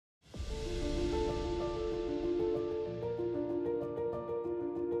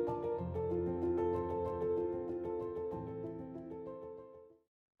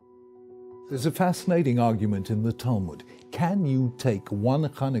There's a fascinating argument in the Talmud. Can you take one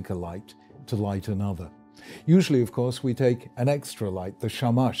Hanukkah light to light another? Usually, of course, we take an extra light, the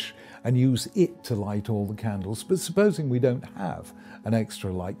shamash, and use it to light all the candles. But supposing we don't have an extra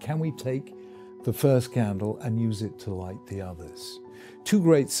light, can we take the first candle and use it to light the others? Two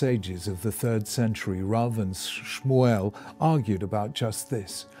great sages of the 3rd century, Rav and Shmuel, argued about just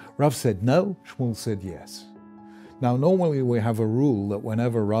this. Rav said no, Shmuel said yes. Now, normally we have a rule that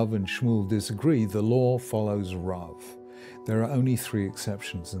whenever Rav and Shmuel disagree, the law follows Rav. There are only 3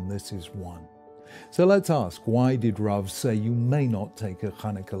 exceptions, and this is one. So let's ask, why did Rav say you may not take a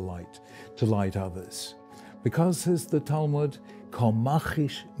Hanukkah light to light others? Because, says the Talmud,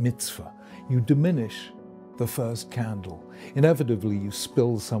 komachish mitzvah, you diminish the first candle. Inevitably, you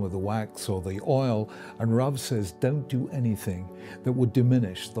spill some of the wax or the oil, and Rav says don't do anything that would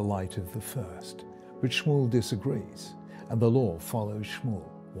diminish the light of the first. But Shmuel disagrees, and the law follows Shmuel.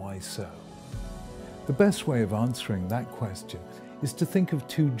 Why so? The best way of answering that question is to think of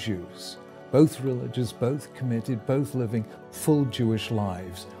 2 Jews, both religious, both committed, both living full Jewish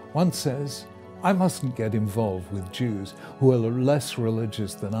lives. One says, I mustn't get involved with Jews who are less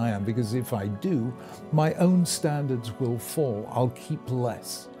religious than I am, because if I do, my own standards will fall. I'll keep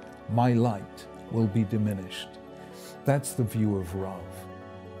less. My light will be diminished. That's the view of Rav.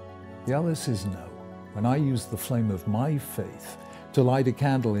 The other says no. When I use the flame of my faith to light a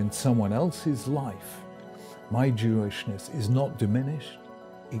candle in someone else's life, my Jewishness is not diminished,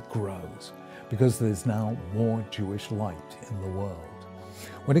 it grows, because there's now more Jewish light in the world.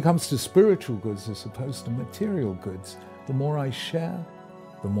 When it comes to spiritual goods as opposed to material goods, the more I share,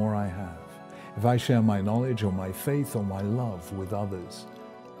 the more I have. If I share my knowledge or my faith or my love with others,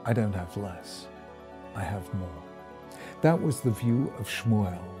 I don't have less, I have more. That was the view of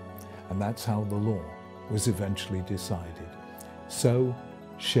Shmuel, and that's how the law was eventually decided. So,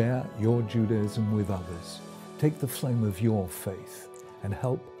 share your Judaism with others. Take the flame of your faith and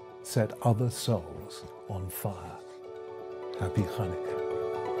help set other souls on fire. Happy Hanukkah.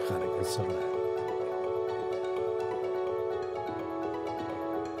 Hanukkah Sameach.